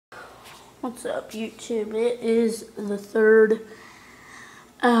What's up, YouTube? It is the 3rd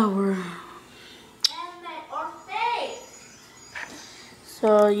hour.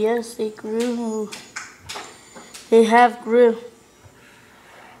 So yes, they grew. They have grew.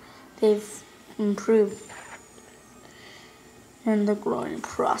 They've improved in the growing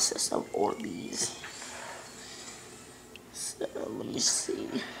process of orbeez. So let me see.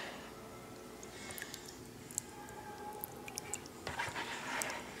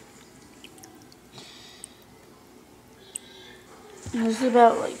 There's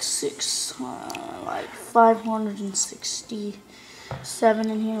about like 567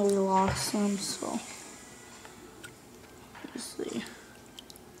 in here. We lost some, so let's see.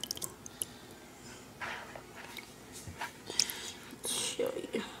 Let's show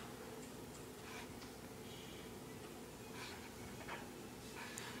you.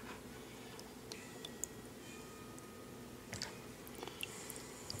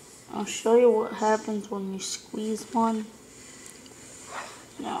 I'll show you what happens when you squeeze one.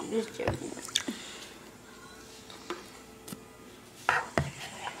 No, I'm just joking.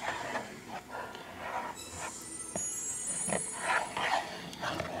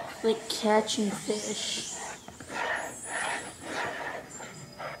 Like catching fish.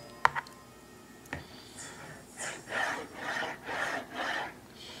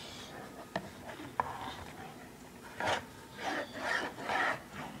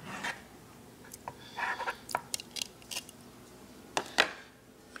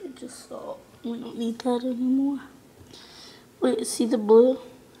 Just salt. We don't need that anymore. Wait, see the blue?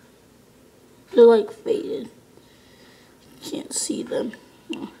 They're like faded. Can't see them.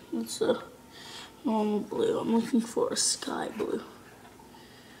 Oh, it's a normal blue. I'm looking for a sky blue.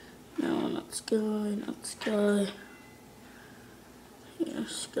 No, not sky, not sky. Yeah,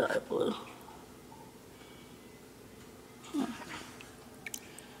 sky blue. Huh.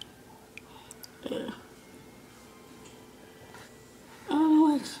 Yeah. I don't know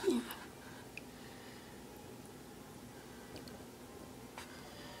why I can't.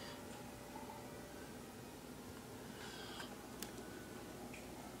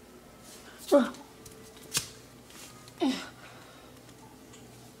 Oh. I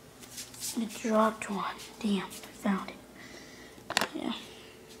dropped one. Damn, I found it. Yeah.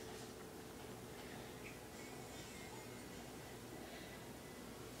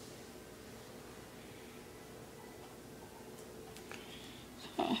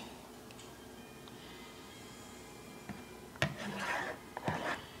 So.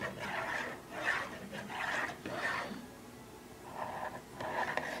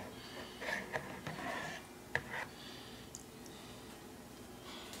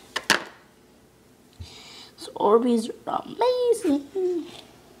 So orbeez are amazing.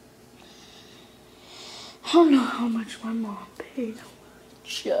 I don't know how much my mom paid.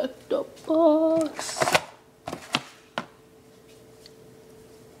 Check the box.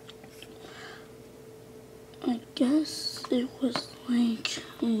 I guess it was like, I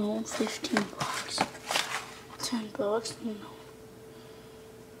don't know, 15 bucks. 10 bucks, I don't know.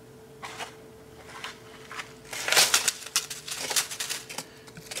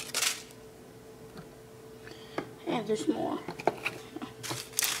 And there's more.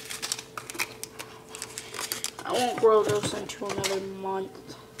 I won't grow those until another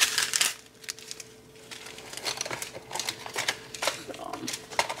month. So,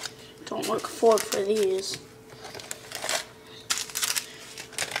 don't look forward for these.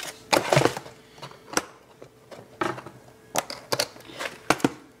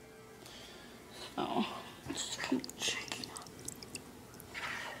 So, let's keep checking out.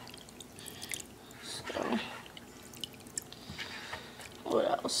 So, what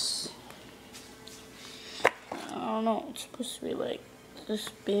else? I don't know, it's supposed to be like this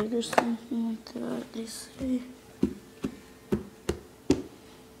big or something like that, they say.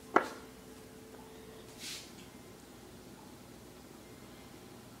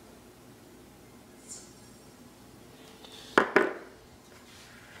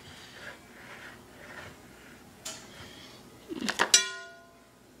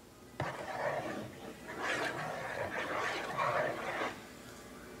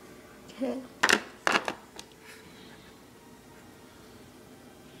 Okay.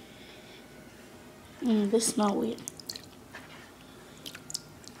 This smells weird.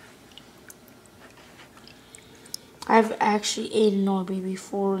 I've actually eaten orbeez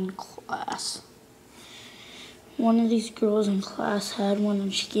before in class. One of these girls in class had one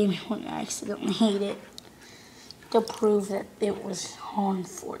and she gave me one and I accidentally ate it to prove that it was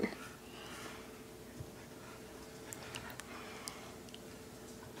harmful.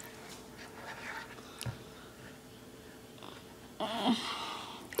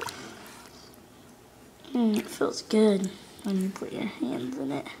 It feels good when you put your hands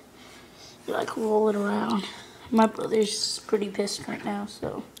in it. You like roll it around. My brother's pretty pissed right now,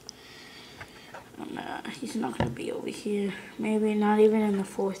 so he's not gonna be over here. Maybe not even in the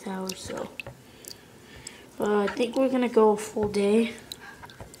 4th hour, so. I think we're gonna go a full day.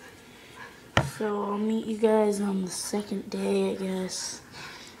 So I'll meet you guys on the 2nd day, I guess.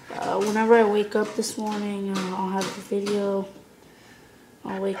 Whenever I wake up this morning, I'll have a video.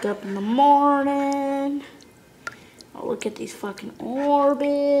 I'll wake up in the morning. I'll look at these fucking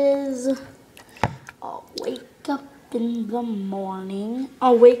orbeez. I'll wake up in the morning.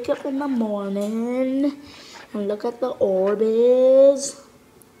 I'll wake up in the morning and look at the orbeez.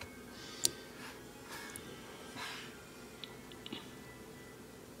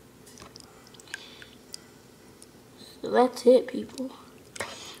 So that's it, people.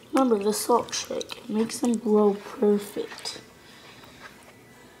 Remember the salt trick. It makes them grow perfect.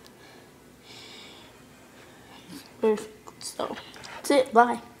 Perfect. So that's it.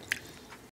 Bye.